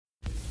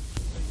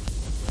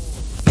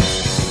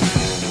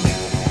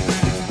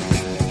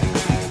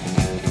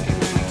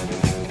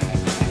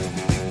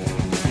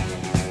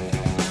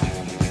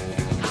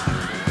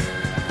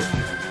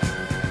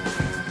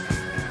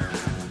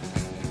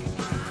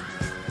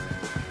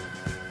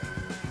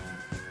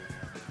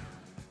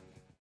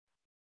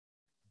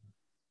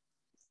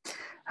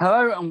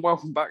Hello and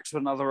welcome back to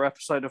another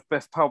episode of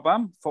Biff Pal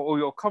Bam for all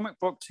your comic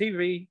book,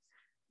 TV,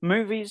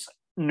 movies,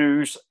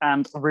 news,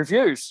 and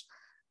reviews.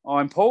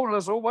 I'm Paul,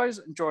 as always,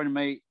 and joining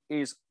me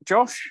is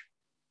Josh.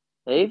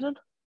 Evening.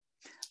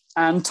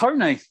 And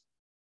Tony.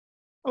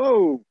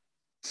 Oh.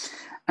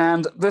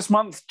 And this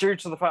month, due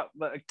to the fact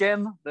that,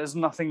 again, there's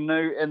nothing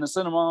new in the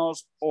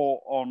cinemas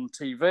or on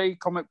TV,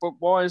 comic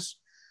book-wise,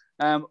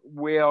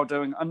 we are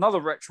doing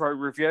another retro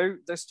review.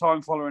 This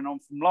time, following on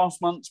from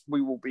last month,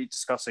 we will be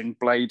discussing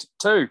Blade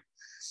 2.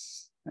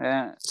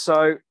 I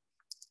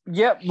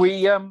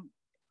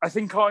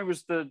think I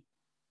was the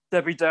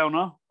Debbie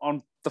Downer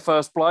on the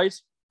first Blade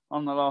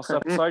on the last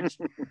episode.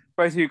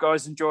 Both of you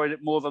guys enjoyed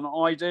it more than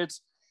I did.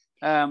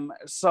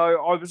 So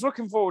I was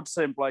looking forward to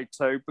seeing Blade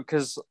 2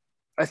 because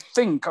I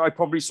think I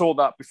probably saw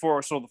that before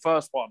I saw the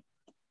first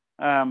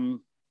one,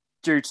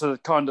 due to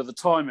kind of the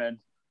timing.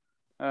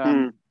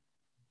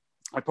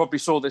 I probably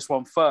saw this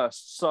one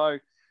first, so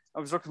I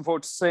was looking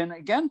forward to seeing it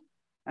again.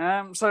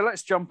 So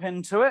let's jump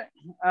into it.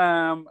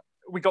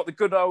 We got the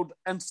good old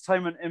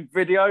Entertainment in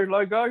Video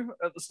logo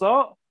at the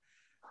start,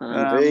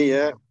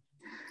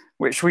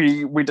 which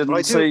we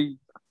didn't see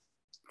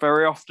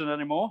very often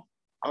anymore.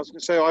 I was going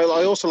to say,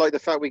 I also like the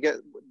fact we get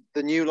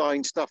the New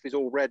Line stuff is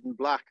all red and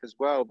black as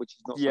well, which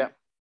is not.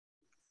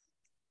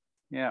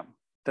 Yeah,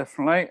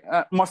 definitely.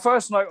 My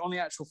first note on the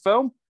actual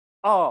film: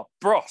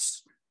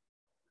 Bros.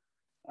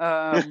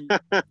 And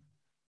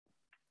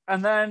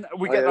then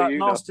we get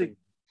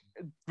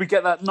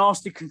that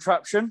nasty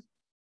contraption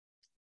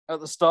at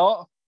the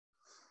start.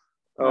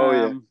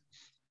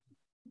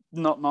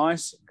 Not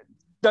nice.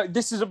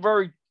 This is a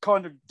very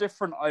kind of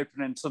different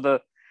opening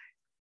to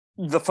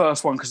the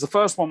first one, because the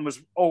first one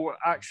was all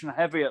action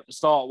heavy at the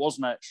start,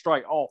 wasn't it?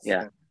 Straight off.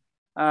 Yeah.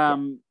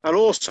 And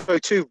also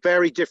two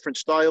very different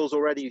styles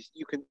already.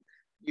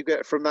 You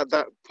get from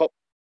that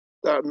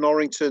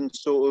Norrington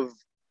sort of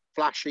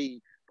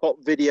flashy pop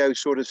video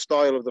sort of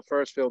style of the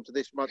first film to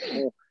this much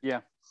more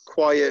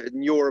quiet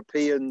and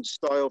European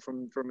style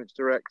from its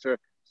director.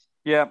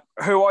 Yeah,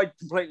 who I'd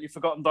completely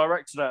forgotten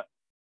directed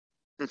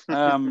it.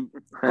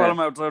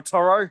 Guillermo del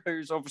Toro,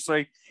 who's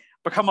obviously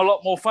become a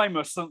lot more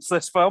famous since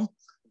this film,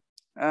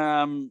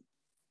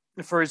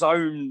 for his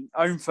own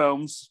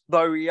films,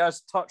 though he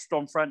has touched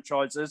on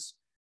franchises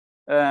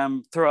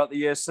throughout the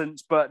years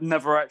since, but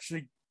never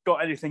actually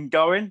got anything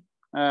going.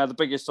 The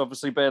biggest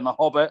obviously being The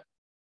Hobbit,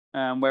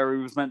 where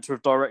he was meant to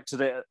have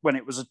directed it when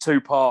it was a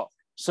 2-part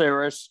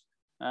series,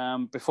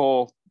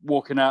 before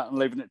walking out and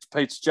leaving it to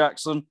Peter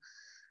Jackson.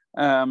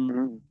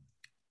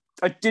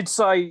 I did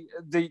say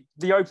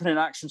the opening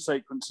action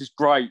sequence is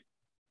great,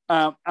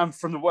 and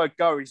from the word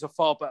go, he's a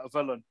far better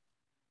villain.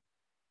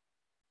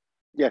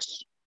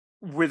 Yes,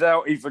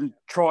 without even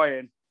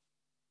trying,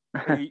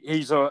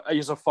 he's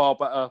a far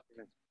better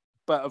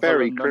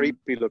very villain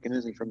creepy looking,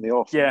 isn't he, from the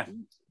off? Yeah,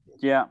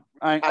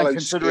 and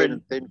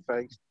considering thin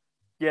face.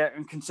 Yeah,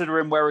 and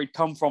considering where he'd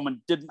come from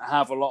and didn't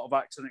have a lot of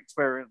acting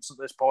experience at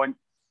this point,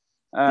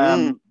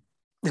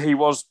 he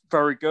was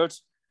very good.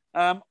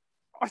 I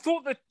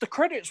thought that the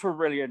credits were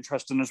really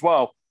interesting as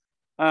well.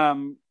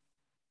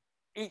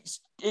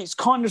 It's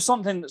kind of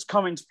something that's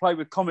come into play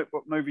with comic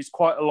book movies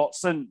quite a lot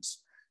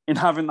since, in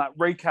having that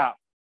recap.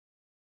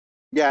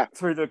 Yeah,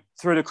 through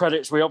the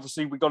credits. We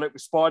got it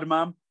with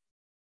Spider-Man.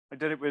 I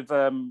did it with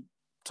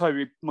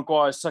Tobey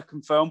Maguire's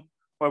second film,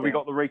 where we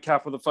got the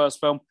recap of the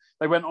first film.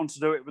 They went on to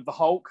do it with the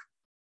Hulk,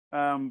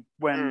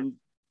 when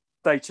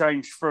they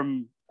changed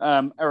from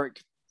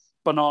Eric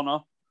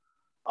Banana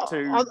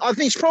to... I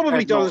think it's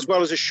probably done as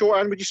well as a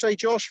shorthand, would you say,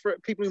 Josh, for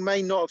people who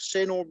may not have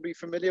seen or be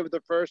familiar with the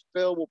first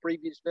film or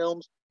previous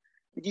films?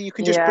 You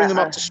can just bring them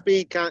up to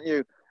speed, can't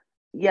you?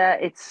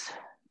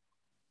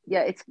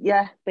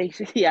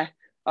 Basically, yeah.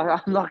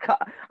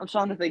 I'm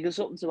trying to think of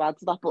something to add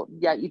to that, but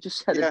yeah, you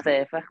just said it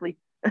perfectly.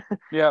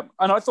 Yeah,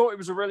 and I thought it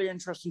was a really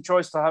interesting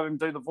choice to have him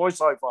do the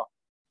voiceover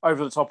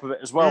over the top of it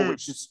as well,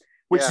 which is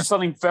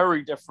something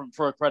very different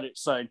for a credit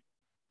scene.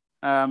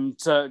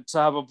 To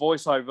have a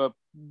voiceover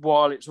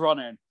while it's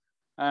running,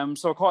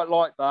 so I quite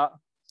like that.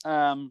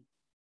 And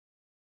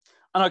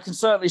I can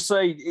certainly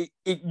see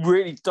it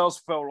really does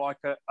feel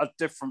like a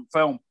different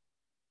film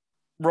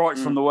right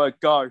from the word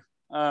go.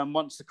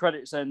 Once the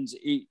credits ends,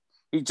 it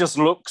just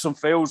looks and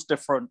feels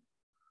different.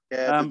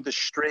 Yeah, the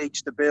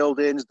streets, the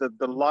buildings,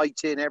 the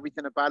lighting,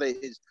 everything about it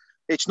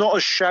it's not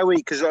as showy,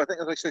 because I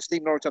think, as I said,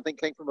 Steve Norrington, I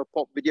think, came from a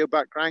pop video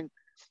background.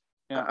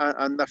 Yeah.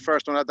 And the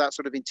first one had that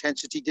sort of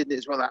intensity, didn't it,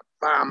 as well? That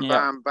bam,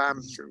 bam,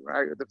 bam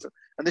throughout.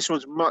 And this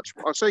one's much,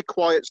 I'd say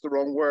quiet's the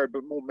wrong word,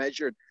 but more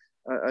measured.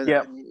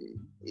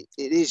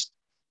 It's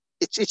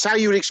how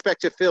you would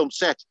expect a film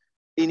set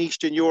in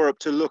Eastern Europe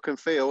to look and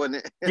feel.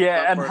 And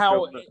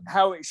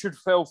how it should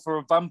feel for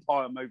a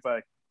vampire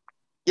movie.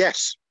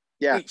 Yes.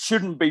 Yeah. It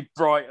shouldn't be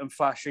bright and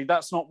flashy.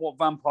 That's not what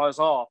vampires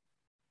are.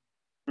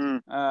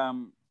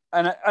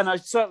 And I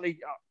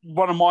certainly,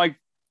 one of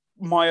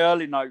my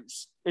early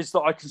notes is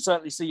that I can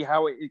certainly see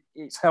how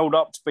it's held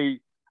up to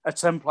be a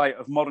template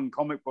of modern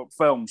comic book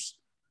films,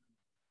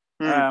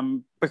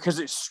 because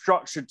it's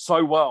structured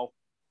so well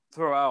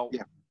throughout.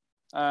 Yeah.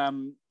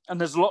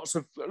 there's lots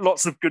of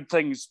good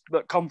things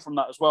that come from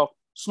that as well.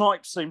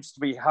 Snipes seems to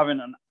be having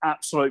an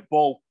absolute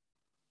ball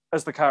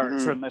as the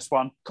character in this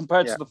one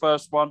compared to the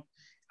first one.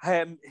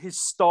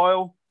 His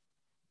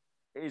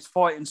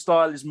fighting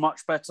style is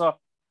much better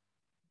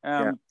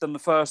than the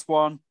first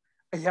one.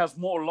 He has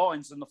more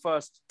lines in the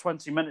first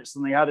 20 minutes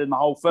than he had in the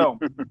whole film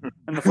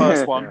in the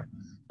first one,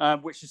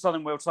 which is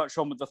something we'll touch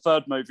on with the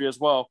third movie as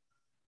well.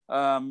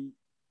 But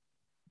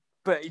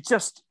it's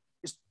just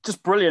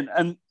brilliant.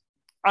 And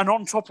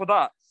on top of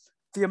that,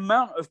 the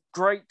amount of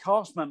great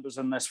cast members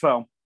in this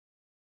film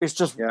is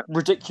just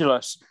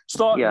ridiculous.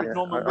 Starting with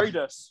Norman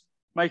Reedus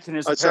making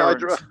his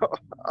appearance.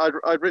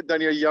 I'd written down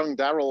here young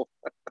Daryl.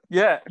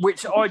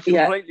 Which I'd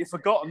completely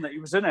forgotten that he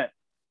was in it.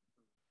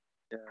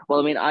 Yeah. Well,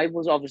 I mean, I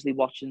was obviously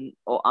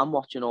I'm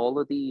watching all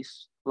of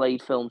these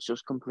Blade films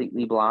just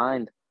completely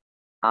blind.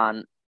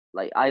 And,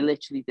 like, I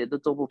literally did the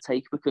double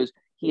take because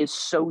he is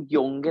so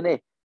young in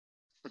it.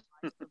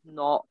 I've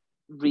not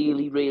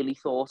really, really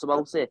thought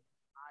about it.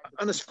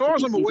 And as far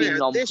as I'm aware,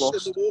 this and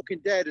The Walking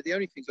Dead are the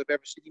only things I've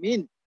ever seen him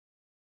in.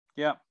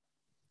 Yeah.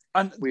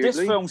 And Weirdly. This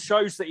film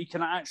shows that he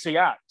can actually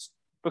act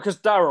because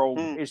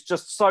Daryl is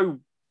just so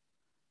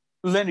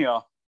linear.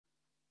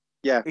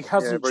 Yeah. He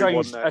hasn't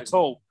changed at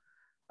all.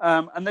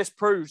 And this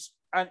proves,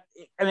 and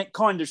it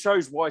kind of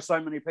shows why so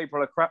many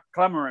people are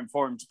clamoring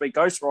for him to be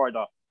Ghost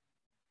Rider.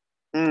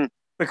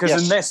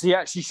 Because in this, he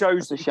actually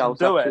shows that he can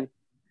do it.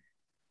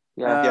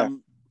 Yeah.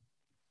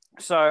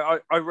 So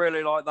I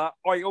really like that.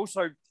 I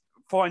also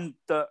find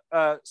that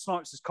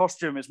Snipes'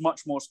 costume is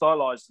much more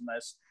stylized than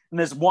this. And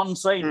there's one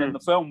scene in the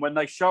film when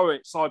they show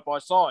it side by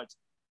side.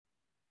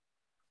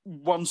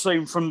 One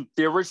scene from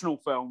the original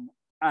film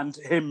and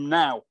him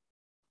now.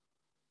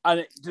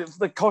 And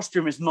the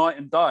costume is night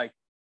and day.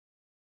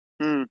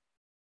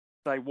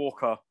 Day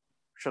Walker,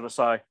 should I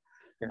say.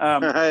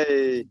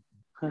 Hey.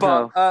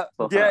 But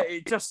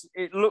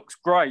it looks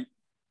great.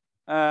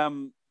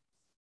 And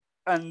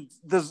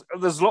there's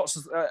lots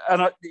of,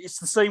 it's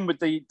the same with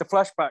the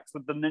flashbacks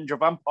with the ninja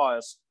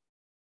vampires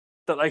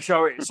that they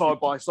show it side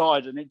by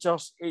side, and it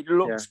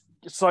looks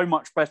so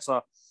much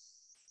better.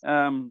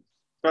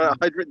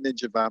 I'd written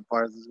ninja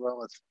vampires as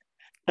well.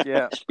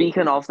 Yeah.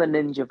 Speaking of the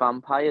ninja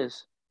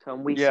vampires,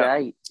 can we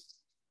say?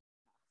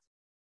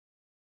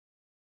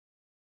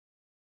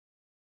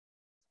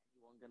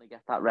 Anyone gonna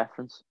get that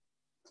reference?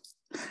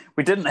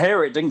 We didn't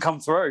hear it. It didn't come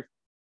through.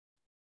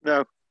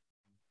 No.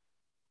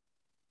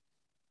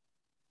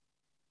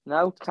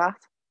 No, Cat?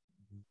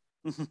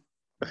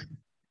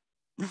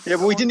 Yeah,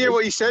 but we didn't hear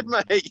what he said,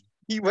 mate.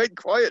 He went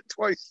quiet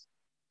twice.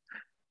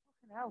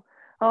 No.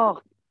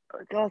 Oh,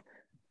 God.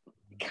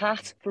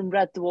 Cat from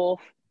Red Dwarf.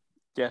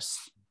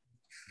 Yes,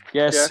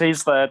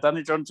 he's there.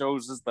 Danny John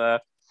Jules is there.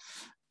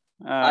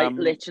 I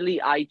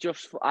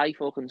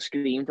fucking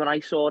screamed when I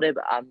saw it,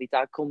 and my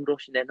dad come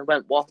rushing in and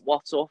went,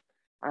 what's up?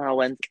 And I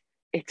went,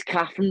 it's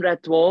Cat from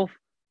Red Dwarf.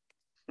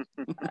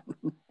 I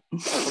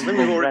think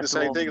we all wrote the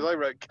same thing as I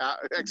wrote cat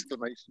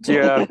exclamation.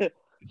 Yeah.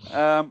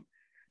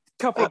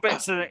 Couple of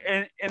bits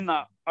in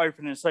that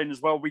opening scene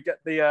as well. We get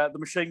the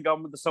machine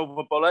gun with the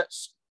silver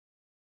bullets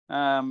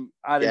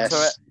added to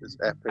it. It's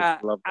epic.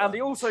 And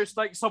he also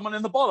stakes someone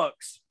in the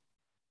bollocks.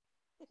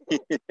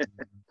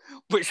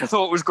 Which I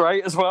thought was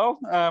great as well.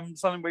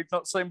 Something we've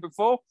not seen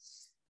before.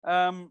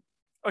 I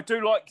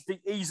do like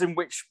the ease in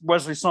which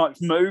Wesley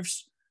Snipes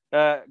moves.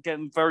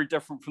 Again, very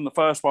different from the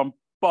first one.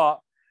 But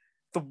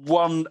the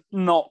one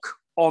knock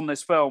on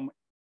this film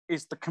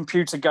is the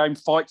computer game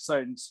fight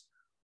scenes.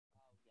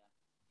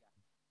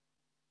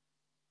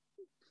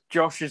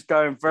 Josh is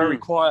going very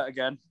quiet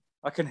again.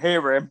 I can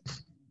hear him.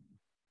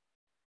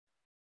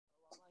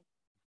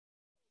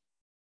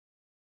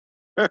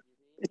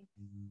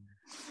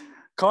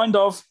 Kind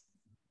of.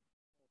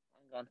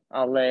 Hang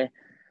on.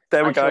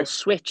 There we go. I'll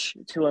switch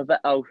to a...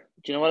 Oh,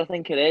 do you know what I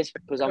think it is?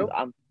 Because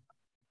I'm...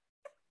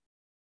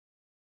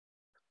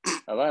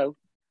 Hello?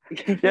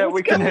 Yeah,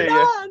 we can hear you.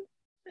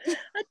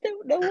 I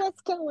don't know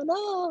what's going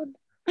on.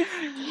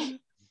 I've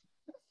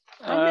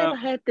never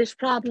had this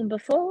problem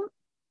before.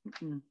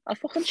 I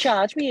fucking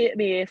charged me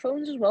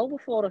earphones as well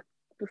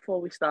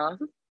before we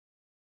started.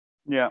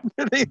 Yeah.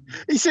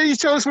 He said he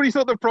told us what he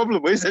thought the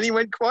problem was, and he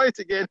went quiet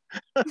again.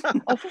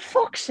 Oh, for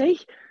fuck's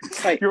sake!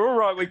 Right. You're all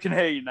right. We can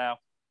hear you now.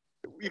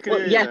 You can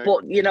hear you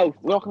but you know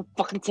we're not gonna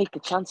fucking take the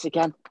chance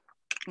again.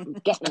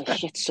 Get my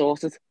shit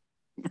sorted.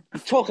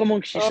 Talk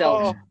amongst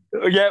yourselves.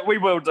 Yeah, we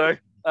will do.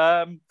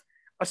 I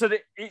said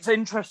it's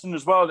interesting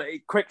as well that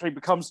it quickly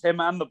becomes him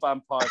and the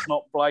vampires,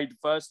 not Blade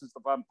versus the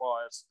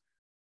vampires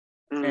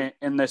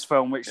in this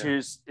film, which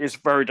is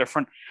very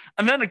different.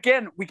 And then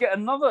again, we get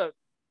another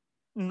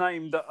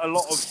name that a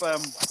lot of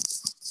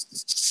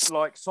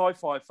like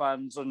sci-fi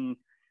fans and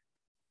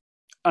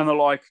the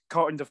like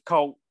kind of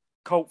cult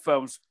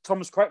films,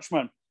 Thomas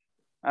Kretschmann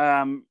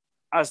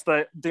as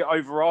the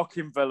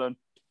overarching villain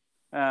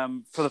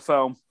for the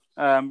film.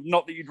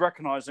 Not that you'd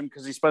recognise him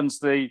because he spends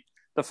the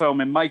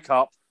film in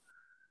makeup.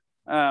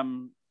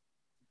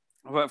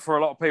 But for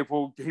a lot of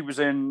people, he was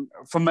in.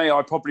 For me,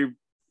 I probably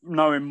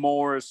know him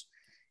more as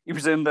he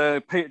was in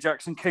the Peter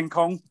Jackson King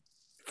Kong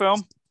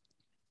film.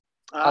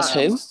 As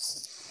who?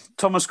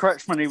 Thomas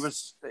Kretschmann.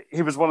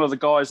 He was one of the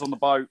guys on the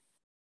boat.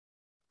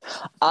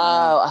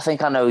 Oh, I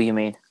think I know what you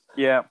mean.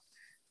 Yeah.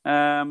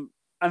 And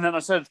then I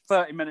said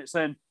 30 minutes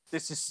in,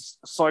 this is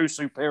so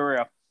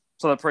superior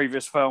to the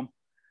previous film.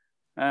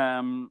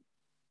 And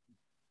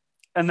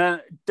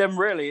then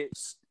really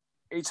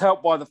it's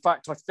helped by the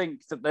fact, I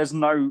think, that there's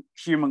no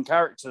human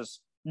characters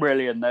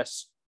really in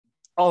this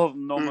other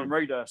than Norman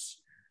Reedus,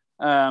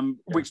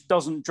 which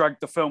doesn't drag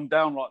the film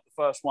down like the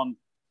first one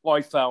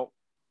I felt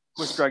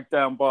was dragged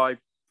down by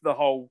the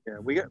whole... Yeah,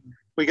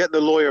 we get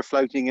the lawyer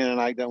floating in and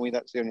out, don't we?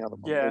 That's the only other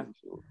one. Yeah.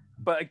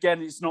 But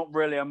again, it's not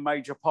really a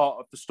major part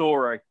of the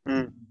story.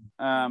 And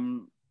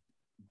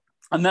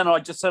then I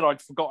just said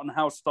I'd forgotten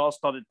how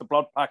star-studded the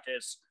Blood Pack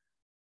is.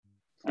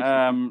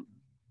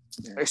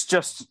 It's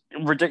just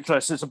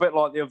ridiculous. It's a bit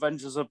like the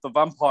Avengers of the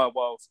Vampire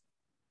World.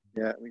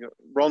 Yeah, we got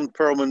Ron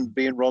Perlman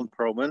being Ron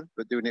Perlman,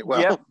 but doing it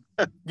well.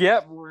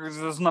 Yeah,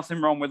 there's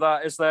nothing wrong with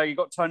that, is there? You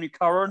got Tony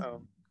Curran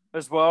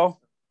as well.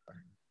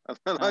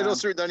 And I'd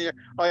also written down here,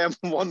 I am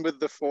one with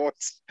the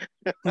Force.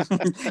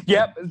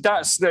 Yep,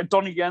 that's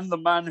Donnie Yen, the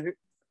man who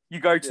you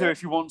go to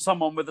if you want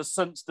someone with a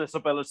sense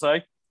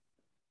disability.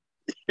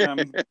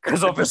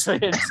 Because obviously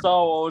in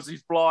Star Wars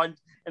he's blind,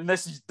 and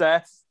this is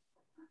deaf.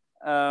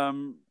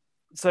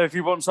 So if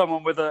you want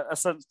someone with a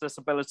sense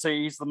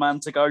disability, he's the man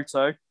to go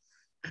to.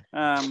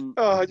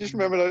 I just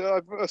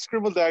remembered, I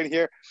scribbled down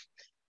here,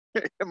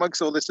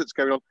 amongst all this that's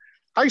going on,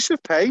 House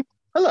of Pain,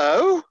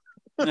 hello.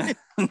 I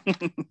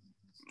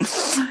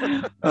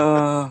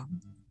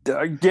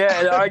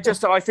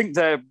think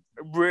they're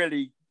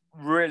really,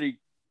 really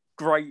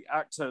great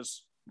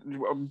actors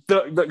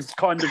that's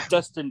kind of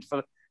destined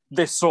for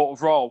this sort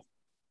of role.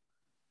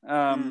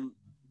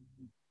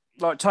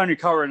 Like Tony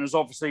Curran has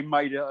obviously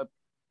made a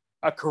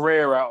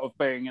career out of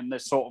being in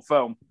this sort of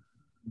film.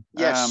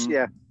 Yes,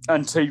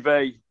 and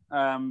TV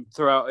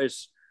throughout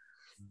his.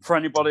 For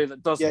anybody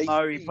that doesn't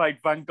know, he played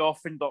Van Gogh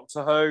in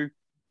Doctor Who.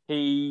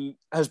 He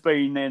has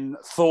been in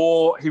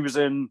Thor. He was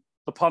in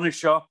The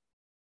Punisher.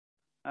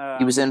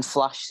 He was in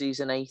Flash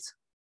season 8.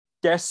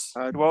 Yes,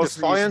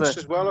 Defiance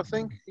as well. I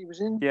think he was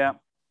in. Yeah.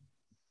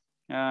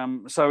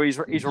 So he's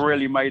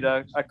really made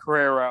a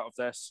career out of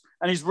this,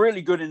 and he's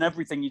really good in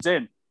everything he's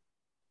in.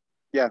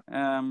 Yeah.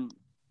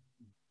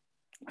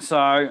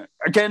 So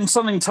again,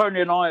 something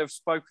Tony and I have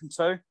spoken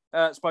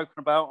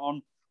about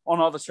on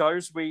other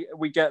shows.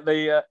 We get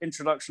the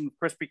introduction of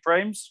Krispy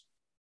Kremes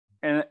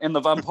in the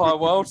vampire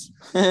world.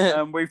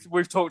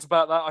 We've talked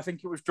about that. I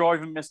think it was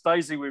Driving Miss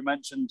Daisy we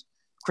mentioned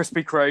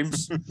Krispy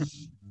Kremes.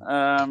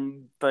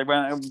 They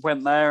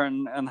went there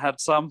and had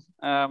some.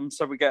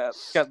 So we get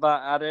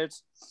that added.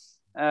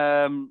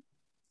 And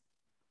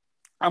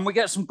we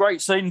get some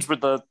great scenes with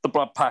the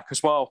Blood Pack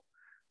as well.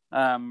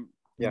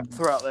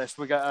 Throughout this,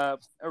 we get a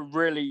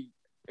really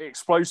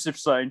explosive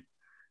scene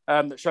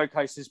that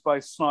showcases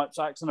both Snipes'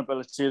 acting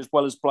ability as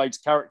well as Blade's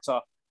character.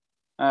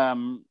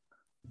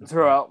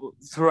 Throughout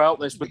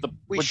this,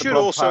 we should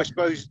also, I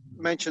suppose,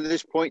 mention at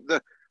this point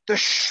the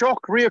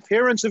shock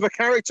reappearance of a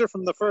character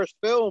from the first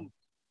film.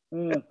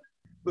 Well,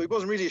 it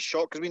wasn't really a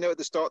shock because we know at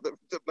the start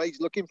that Blade's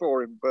looking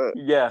for him, but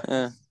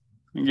the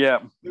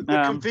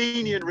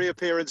convenient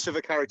reappearance of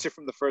a character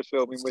from the first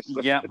film in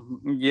Whistler.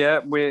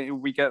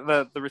 We get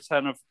the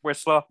return of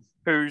Whistler,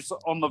 who's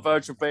on the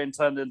verge of being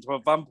turned into a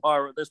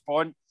vampire at this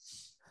point.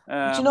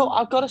 Do you know,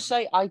 I've got to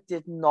say, I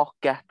did not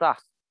get that.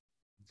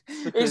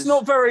 It's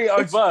not very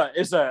overt,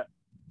 is it?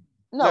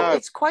 No,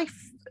 it's quite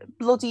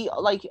bloody,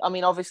 like, I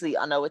mean, obviously,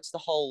 I know it's the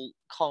whole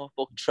comic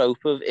book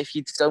trope of if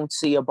you don't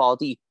see a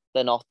body,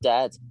 they're not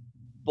dead.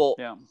 But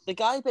the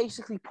guy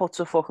basically puts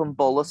a fucking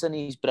bullet in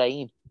his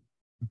brain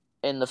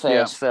in the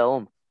first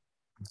film.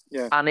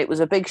 Yeah. And it was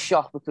a big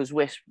shock because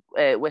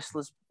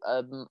Whistler's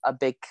a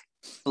big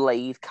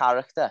Blade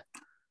character.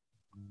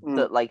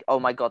 That, like, oh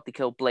my God, they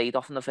killed Blade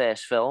off in the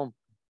first film.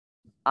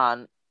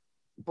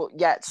 But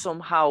yet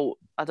somehow,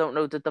 I don't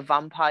know, did the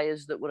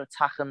vampires that were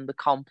attacking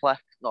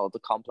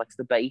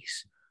the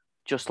base,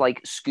 just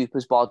like scoop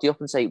his body up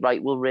and say,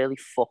 right, we'll really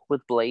fuck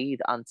with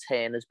Blade and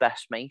turn his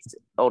best mate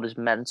or his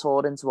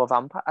mentor into a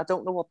vampire? I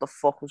don't know what the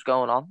fuck was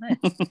going on there.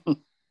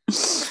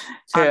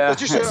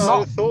 Just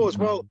a thought as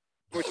well.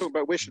 We're talking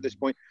about Whistler at this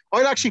point.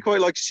 I'd actually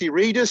quite like to see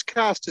Reedus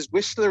cast as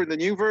Whistler in the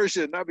new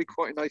version. That'd be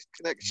quite a nice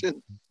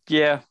connection.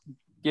 Yeah,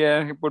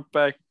 it would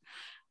be.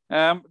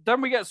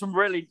 Then we get some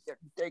really,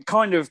 it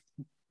kind of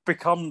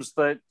becomes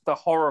the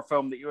horror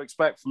film that you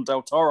expect from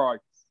Del Toro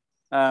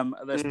at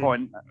this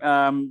point.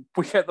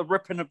 We get the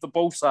ripping of the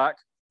ballsack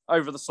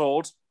over the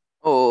sword.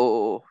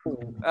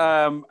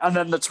 And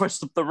then the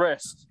twist of the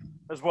wrist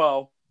as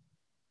well.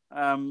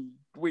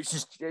 Which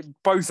is,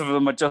 both of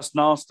them are just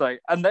nasty.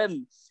 And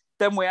then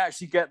we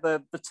actually get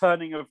the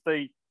turning of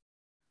the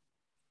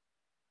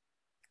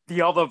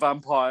other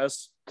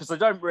vampires, because they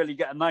don't really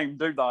get a name,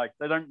 do they?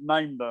 They don't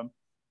name them.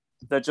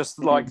 They're just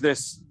like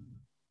this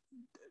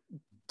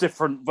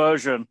different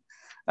version.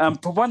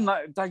 But when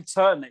they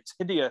turn, it's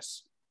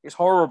hideous. It's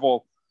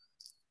horrible.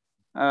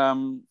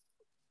 And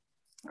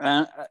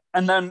And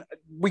then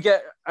we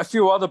get a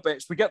few other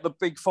bits. We get the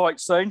big fight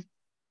scene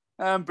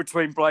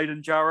between Blade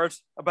and Jared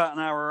about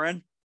an hour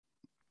in,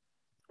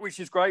 which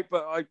is great.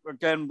 But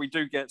again, we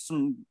do get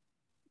some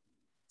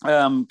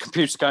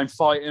computer game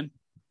fighting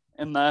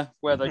in there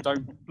where they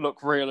don't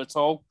look real at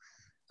all.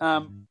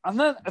 And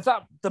then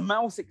the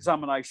mouth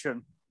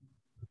examination,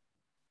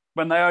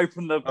 when they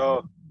open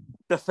the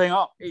thing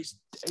up,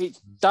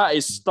 that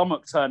is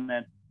stomach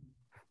turning.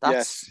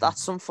 That's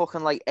some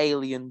fucking like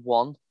Alien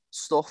 1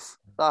 stuff.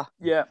 That.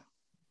 Yeah.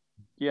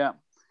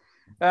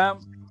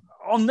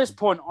 On this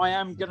point, I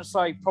am going to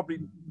say probably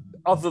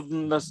other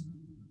than the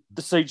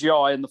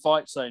CGI and the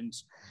fight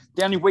scenes,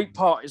 the only weak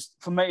part is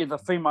for me the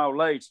female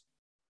lead.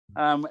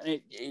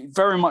 It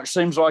very much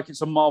seems like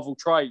it's a Marvel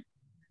trait,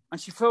 and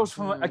she feels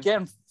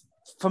again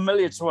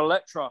familiar to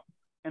Elektra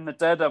in the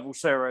Daredevil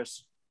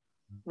series.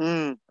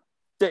 There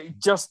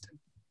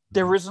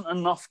isn't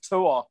enough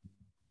to her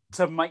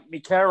to make me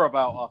care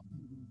about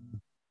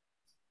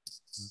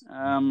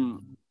her.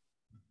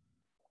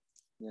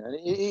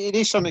 It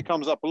is something that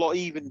comes up a lot,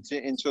 even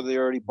into the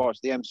early parts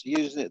of the MCU,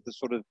 isn't it? The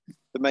sort of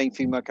the main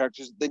female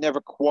characters, they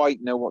never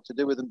quite know what to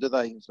do with them, do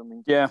they?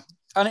 Yeah,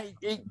 and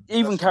it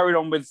even carried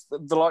on with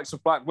the likes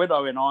of Black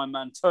Widow in Iron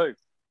Man 2,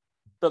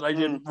 that they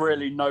didn't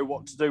really know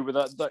what to do with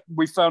that.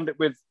 We found it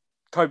with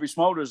Kobe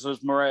Smulders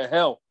as Maria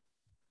Hill.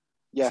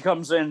 Yeah. She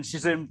comes in,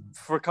 she's in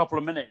for a couple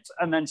of minutes,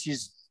 and then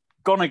she's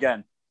gone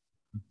again.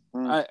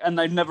 And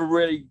they never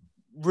really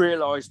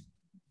realised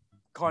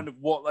kind of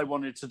what they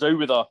wanted to do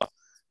with her.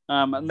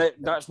 And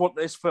that's what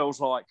this feels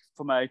like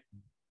for me.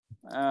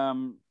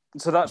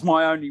 So that's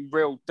my only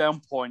real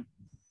down point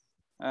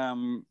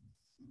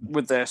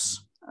with this.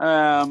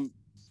 But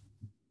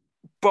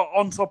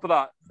on top of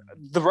that,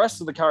 the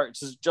rest of the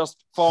characters are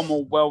just far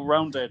more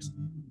well-rounded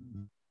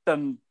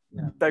than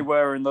they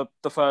were in the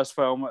first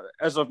film.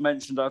 As I've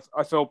mentioned,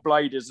 I feel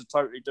Blade is a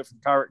totally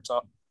different character,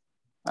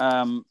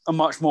 and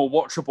much more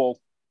watchable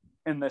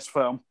in this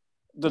film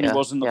than he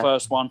was in the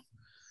first one.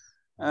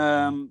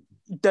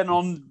 Then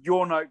on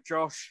your note,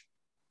 Josh,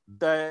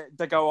 they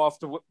go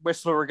after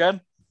Whistler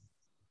again.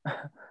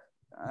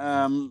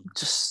 I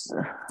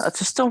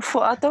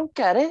don't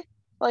get it.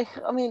 Like,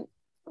 I mean,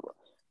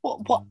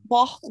 what?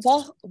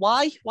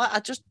 Why? I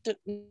just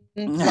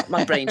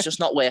my brain's just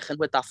not working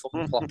with that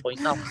fucking plot point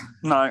now.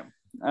 No.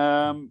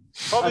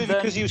 Probably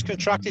because he was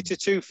contracted to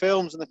 2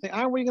 films, and they think,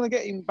 how are we going to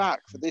get him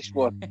back for this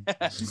one?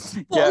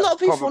 Well, that'd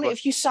be funny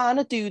if you sign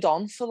a dude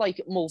on for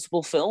like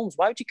multiple films.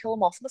 Why would you kill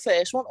him off in the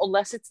first one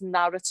unless it's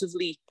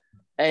narratively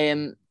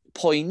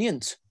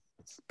poignant?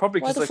 Probably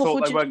because they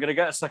thought they weren't going to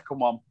get a second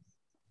one.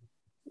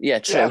 Yeah,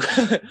 true.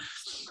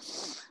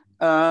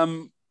 Yeah.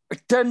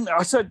 Then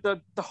I said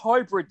the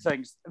hybrid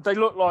things, they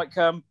look like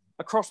a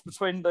cross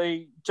between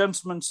the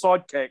Gentleman's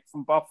Sidekick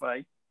from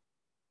Buffy.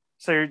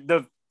 So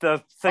the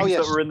things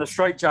that were in the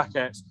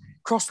straitjackets,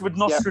 crossed with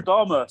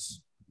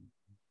Nostradamus.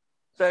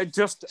 Yeah.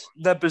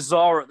 They're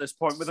bizarre at this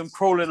point, with them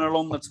crawling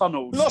along the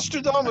tunnels.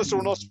 Nostradamus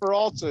or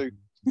Nosferatu?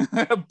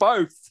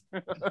 Both.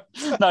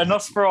 No,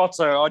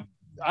 Nosferatu.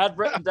 I had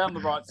written down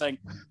the right thing,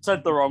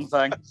 said the wrong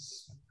thing.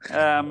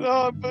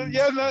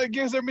 I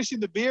guess they're missing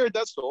the beard,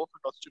 that's all for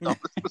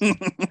Nostradamus.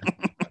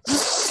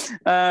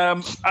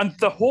 And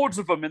the hordes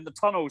of them in the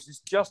tunnels is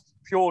just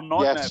pure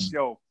nightmare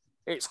fuel.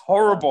 It's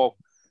horrible.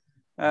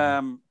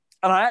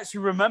 And I actually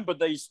remember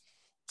these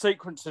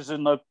sequences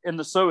in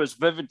the sewers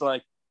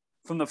vividly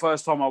from the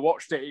first time I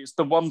watched it. It's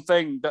the one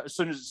thing that as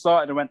soon as it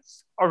started, I went,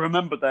 I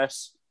remember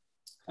this.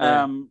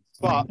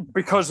 But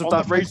because of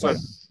that reason.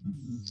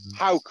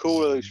 How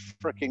cool are those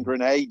freaking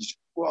grenades?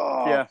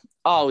 Whoa. Yeah.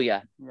 Oh,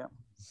 yeah. Yeah.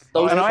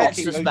 Those are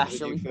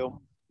especially.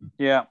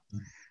 Yeah.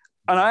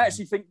 And I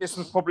actually think this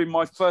was probably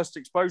my first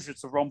exposure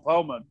to Ron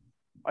Perlman.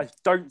 I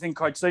don't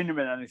think I'd seen him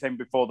in anything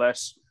before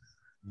this.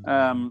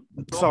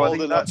 So I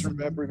think that's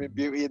remember him in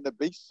Beauty and the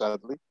Beast,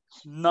 sadly.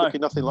 No,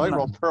 looking nothing like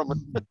Ron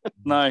Perlman.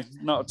 No,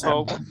 not at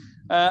all.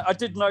 I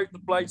did note the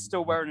Blade's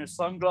still wearing his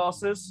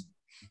sunglasses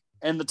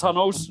in the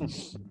tunnels.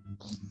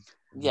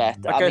 Yeah,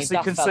 I guess he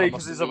can see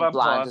because he's a vampire.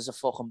 Blind as a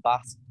fucking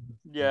bat.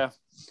 Yeah,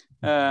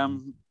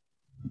 and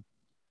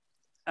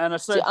I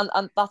said,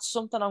 and that's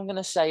something I'm going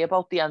to say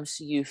about the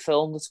MCU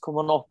film that's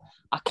coming up.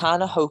 I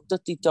kind of hope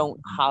that they don't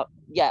have.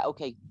 Yeah,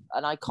 okay.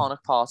 An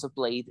iconic part of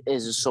Blade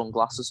is his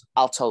sunglasses.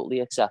 I'll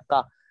totally accept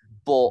that.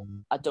 But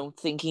I don't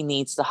think he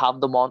needs to have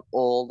them on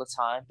all the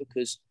time,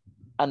 because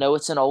I know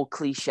it's an old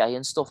cliche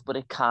and stuff, but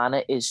it kind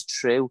of is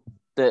true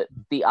that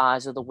the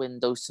eyes are the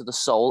windows to the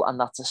soul, and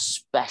that's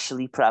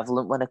especially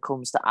prevalent when it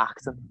comes to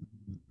acting.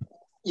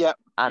 Yeah.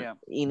 And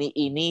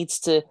he needs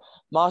to,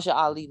 Mahershala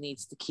Ali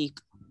needs to keep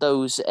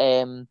those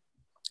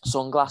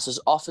sunglasses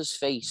off his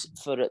face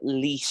for at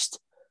least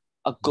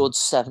a good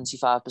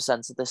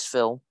 75% of this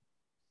film.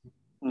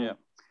 Yeah.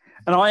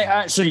 And I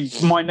actually,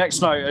 my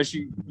next note, as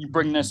you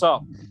bring this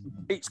up,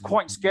 it's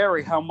quite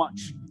scary how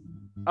much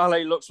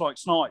Ali looks like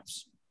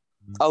Snipes.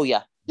 Oh,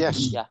 yeah. Yes.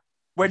 Yeah.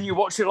 When you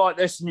watch it like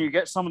this and you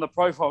get some of the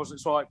profiles,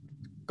 it's like,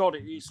 God,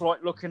 it's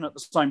like looking at the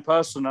same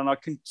person, and I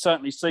can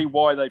certainly see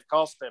why they've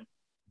cast him.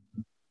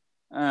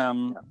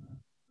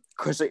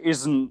 because it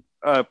isn't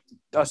a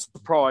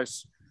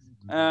surprise.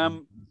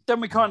 Then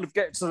we kind of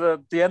get to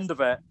the end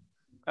of it,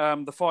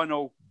 the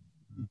final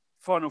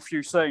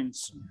few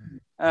scenes.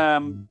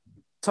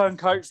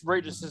 Turncoats,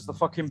 Regis is the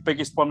fucking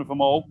biggest one of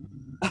them all.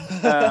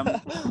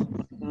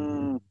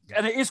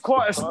 And it is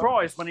quite a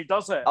surprise when he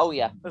does it. Oh,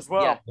 yeah. As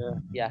well.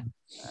 Yeah.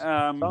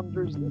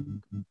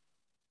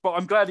 But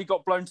I'm glad he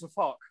got blown to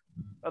fuck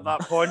at that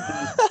point.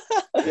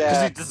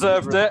 Because he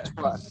deserved it.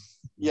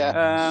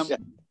 Yeah.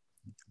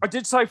 I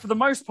did say for the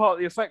most part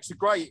the effects are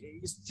great.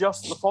 It's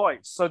just the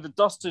fights. So the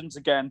Dustins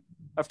again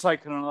have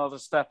taken another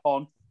step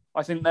on.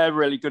 I think they're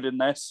really good in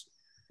this.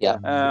 Yeah.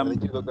 They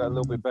do look a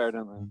little bit better,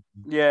 don't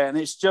they? Yeah, and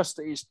it is just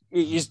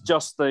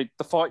the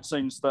fight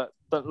scenes that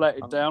let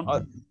it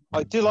down.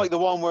 I do like the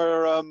one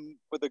where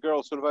the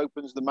girl sort of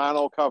opens the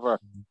manhole cover,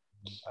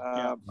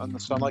 and the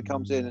sunlight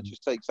comes in and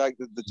just takes out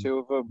the two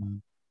of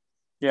them.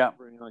 Yeah,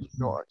 really nice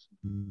shot.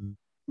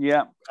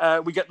 Yeah,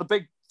 we get the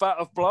big vat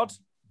of blood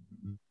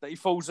that he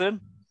falls in.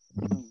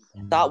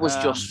 That was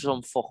just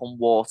some fucking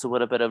water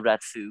with a bit of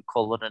red food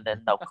colouring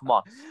in. Now, come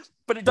on.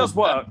 But it does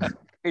work.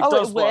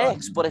 It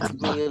works, but it's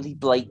really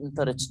blatant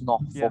that it's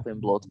not fucking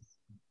blood.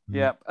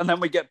 Yeah, and then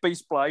we get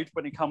Beast Blade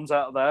when he comes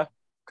out of there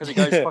because he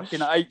goes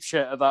fucking ape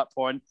shit at that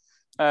point.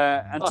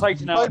 And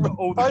taking out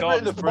all the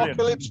guards.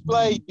 Apocalypse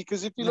Blade,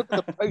 because if you look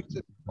at the poster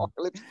of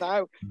Apocalypse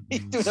now,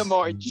 he's doing a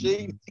Martin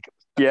Sheen.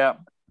 Yeah,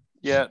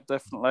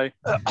 definitely.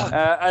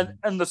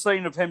 And the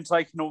scene of him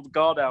taking all the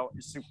guard out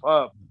is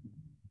superb.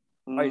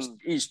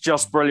 It's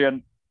just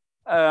brilliant.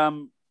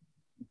 And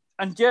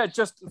yeah,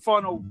 just the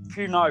final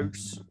few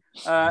notes.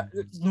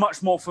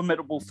 Much more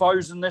formidable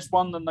foes in this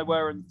one than they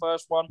were in the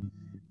first one.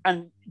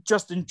 And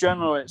just in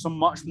general, it's a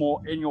much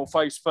more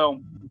in-your-face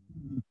film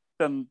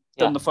than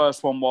the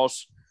first one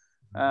was.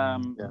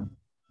 And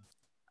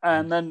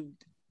then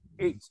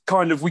it's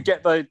kind of, we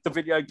get the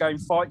video game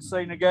fight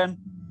scene again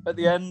at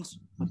the end.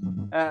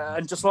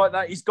 And just like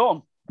that, he's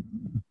gone.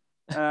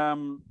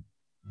 And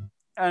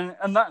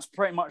that's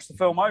pretty much the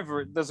film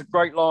over. There's a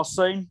great last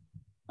scene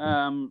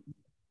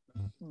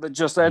that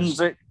just ends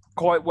it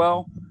quite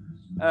well.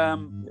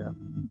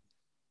 And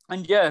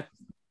yeah,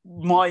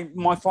 my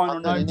final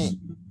notes.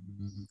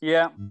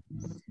 Yeah.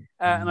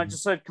 And I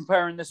just said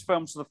comparing this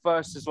film to the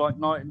first is like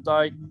night and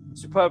day.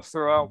 Superb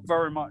throughout,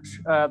 very much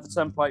the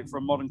template for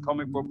a modern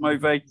comic book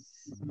movie.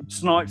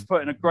 Snipes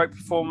put in a great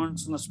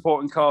performance and the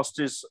supporting cast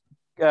is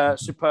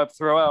superb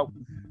throughout.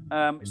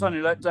 It's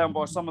only let down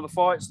by some of the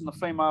fights and the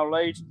female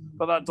lead,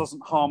 but that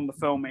doesn't harm the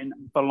film in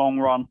the long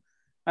run.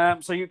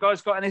 So you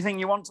guys got anything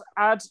you want to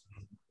add?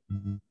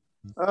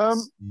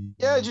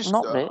 Just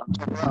not really.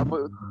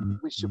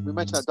 We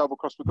mentioned that double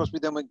cross because we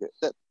then went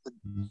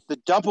the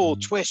double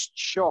twist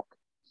shock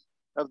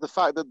of the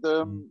fact that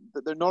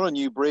they're not a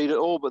new breed at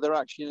all, but they're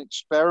actually an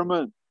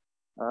experiment.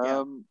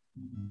 And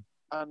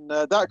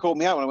that caught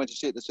me out when I went to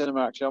see it at the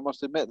cinema. Actually, I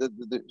must admit that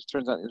it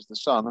turns out it was the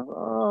son.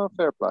 Oh,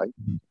 fair play.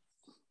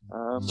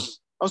 I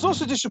was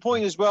also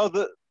disappointed as well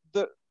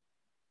that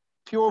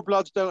pure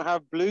bloods don't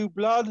have blue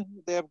blood;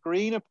 they have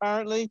green.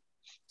 Apparently,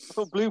 I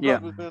thought blue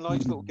blood would have been a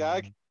nice little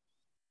gag.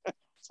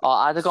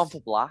 I'd have gone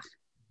for black.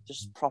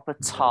 Just proper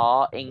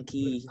tar,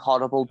 inky,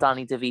 horrible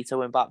Danny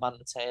DeVito in Batman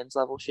Returns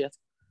level shit.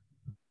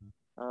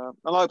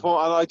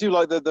 I do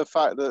like the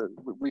fact that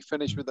we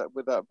finished with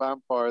that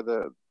vampire.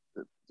 Did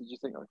you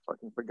think I'd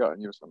fucking forgotten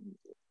you or something?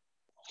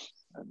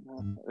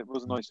 And it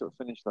was a nice sort of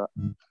finish that.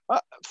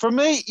 For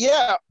me,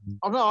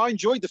 I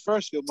enjoyed the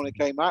first film when it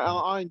came out, and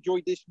I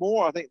enjoyed this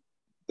more. I think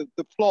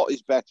the plot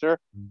is better,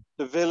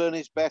 the villain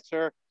is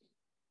better,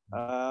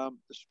 the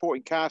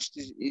supporting cast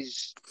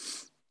is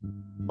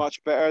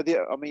much better. The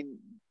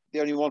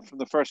only one from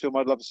the first film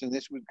I'd love to see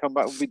this would come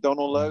back would be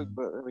Donald Logue,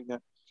 but there we go.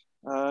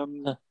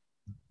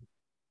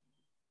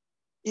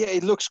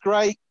 It looks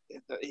great.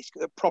 It's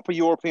got a proper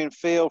European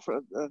feel.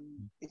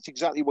 It's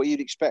exactly what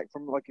you'd expect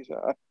from like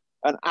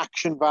an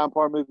action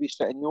vampire movie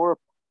set in Europe.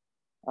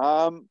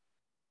 I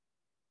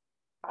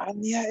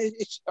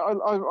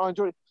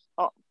enjoyed it.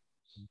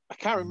 I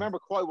can't remember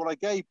quite what I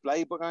gave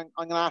Blade, but I'm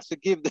going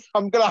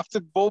to have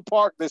to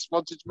ballpark this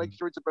one to make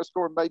sure it's a best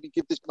score and maybe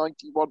give this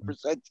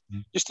 91%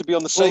 just to be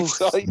on the safe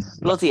side.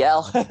 Bloody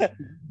hell.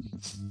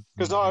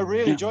 Because I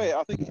really enjoy it.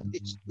 I think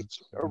it's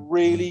a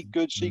really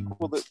good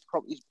sequel that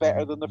probably is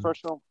better than the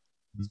first film.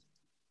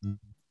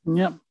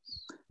 Yeah.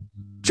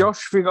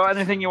 Josh, have you got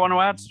anything you want to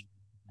add?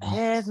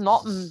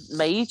 Nothing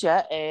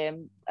major.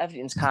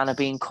 Everything's kind of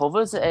been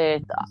covered.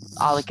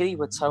 I'll agree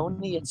with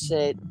Tony. It's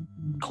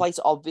quite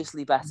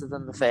obviously better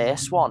than the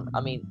first one.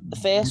 I mean, the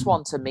first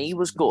one to me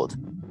was good,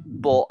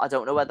 but I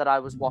don't know whether I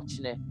was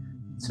watching it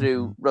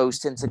through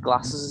rose-tinted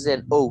glasses as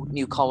in,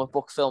 new comic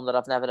book film that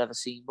I've never ever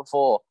seen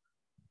before.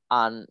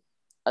 And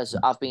as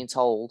I've been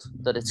told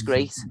that it's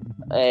great.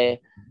 But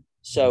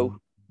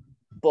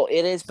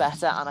it is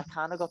better, and I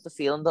kind of got the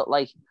feeling that,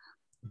 like,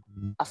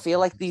 I feel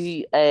like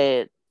the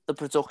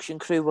production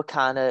crew were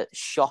kind of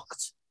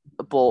shocked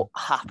but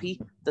happy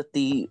that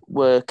they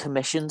were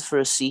commissioned for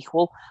a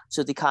sequel.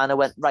 So they kind of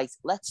went, right,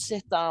 let's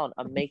sit down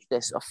and make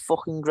this a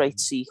fucking great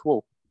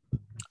sequel.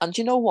 And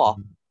you know what?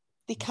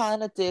 they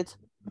kind of did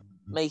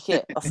make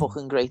it a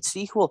fucking great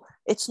sequel.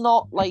 It's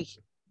not like,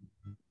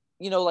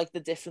 like the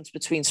difference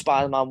between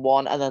Spider-Man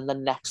 1 and then the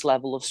next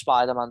level of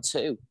Spider-Man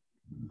 2.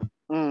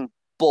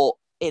 But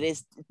it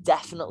is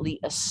definitely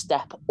a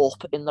step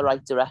up in the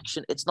right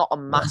direction. It's not a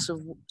massive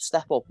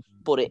step up,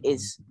 but it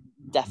is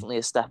definitely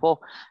a step up.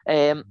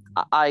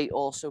 I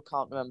also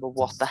can't remember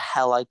what the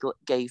hell I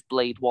gave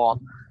Blade 1,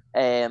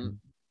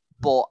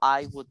 but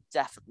I would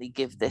definitely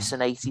give this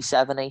an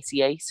 87,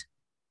 88.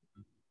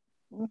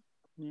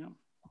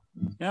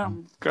 Yeah,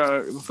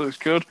 that's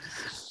good.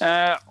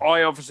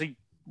 I obviously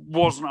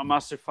wasn't a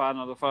massive fan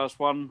of the first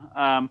one,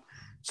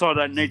 so I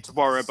don't need to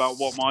worry about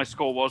what my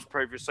score was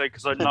previously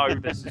because I know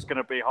this is going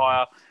to be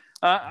higher.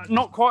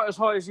 Not quite as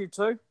high as you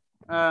two.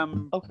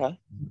 Okay.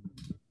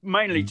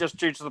 Mainly just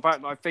due to the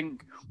fact that I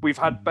think we've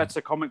had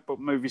better comic book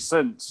movies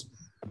since.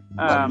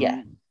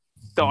 Yeah.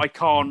 That I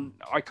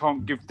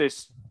can't give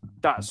this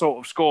that sort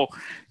of score.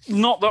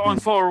 Not that I'm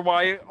far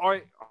away.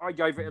 I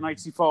gave it an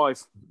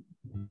 85.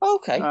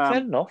 Okay, fair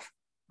enough.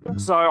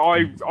 So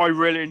I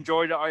really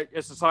enjoyed it.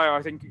 As I say,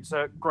 I think it's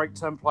a great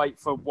template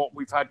for what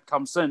we've had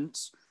come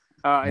since.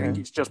 I think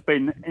it's just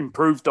been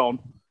improved on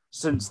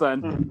since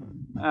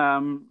then.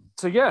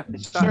 So yeah,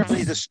 it's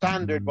certainly the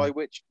standard by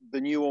which the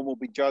new one will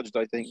be judged.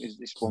 I think is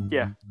this one.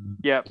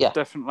 Yeah,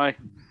 definitely.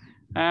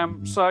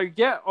 So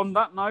yeah, on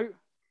that note,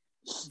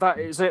 that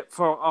is it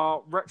for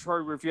our retro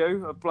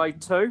review of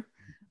Blade 2.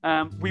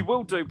 We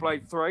will do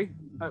Blade 3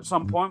 at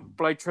some point,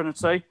 Blade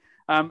Trinity.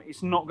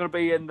 It's not going to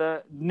be in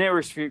the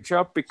nearest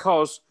future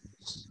because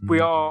we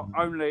are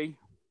only,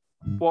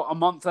 a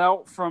month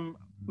out from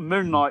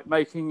Moon Knight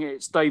making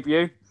its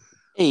debut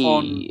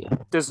on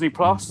Disney+.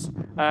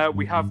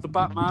 We have the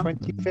Batman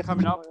 25th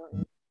coming up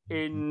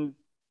in,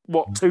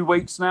 2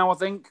 weeks now, I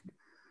think.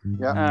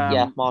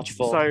 Yeah. March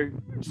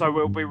 4th. So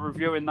we'll be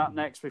reviewing that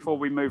next before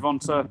we move on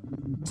to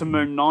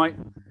Moon Knight.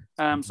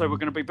 So we're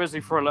going to be busy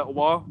for a little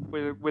while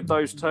with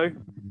those two.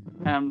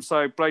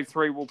 So Blade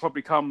 3 will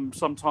probably come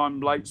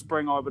sometime late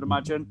spring, I would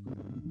imagine,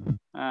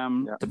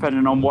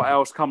 depending on what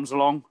else comes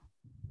along.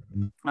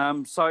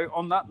 So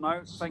on that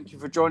note, thank you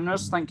for joining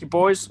us. Thank you,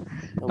 boys,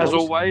 as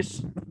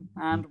always.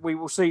 And we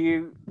will see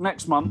you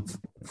next month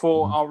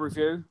for our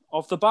review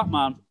of The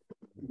Batman.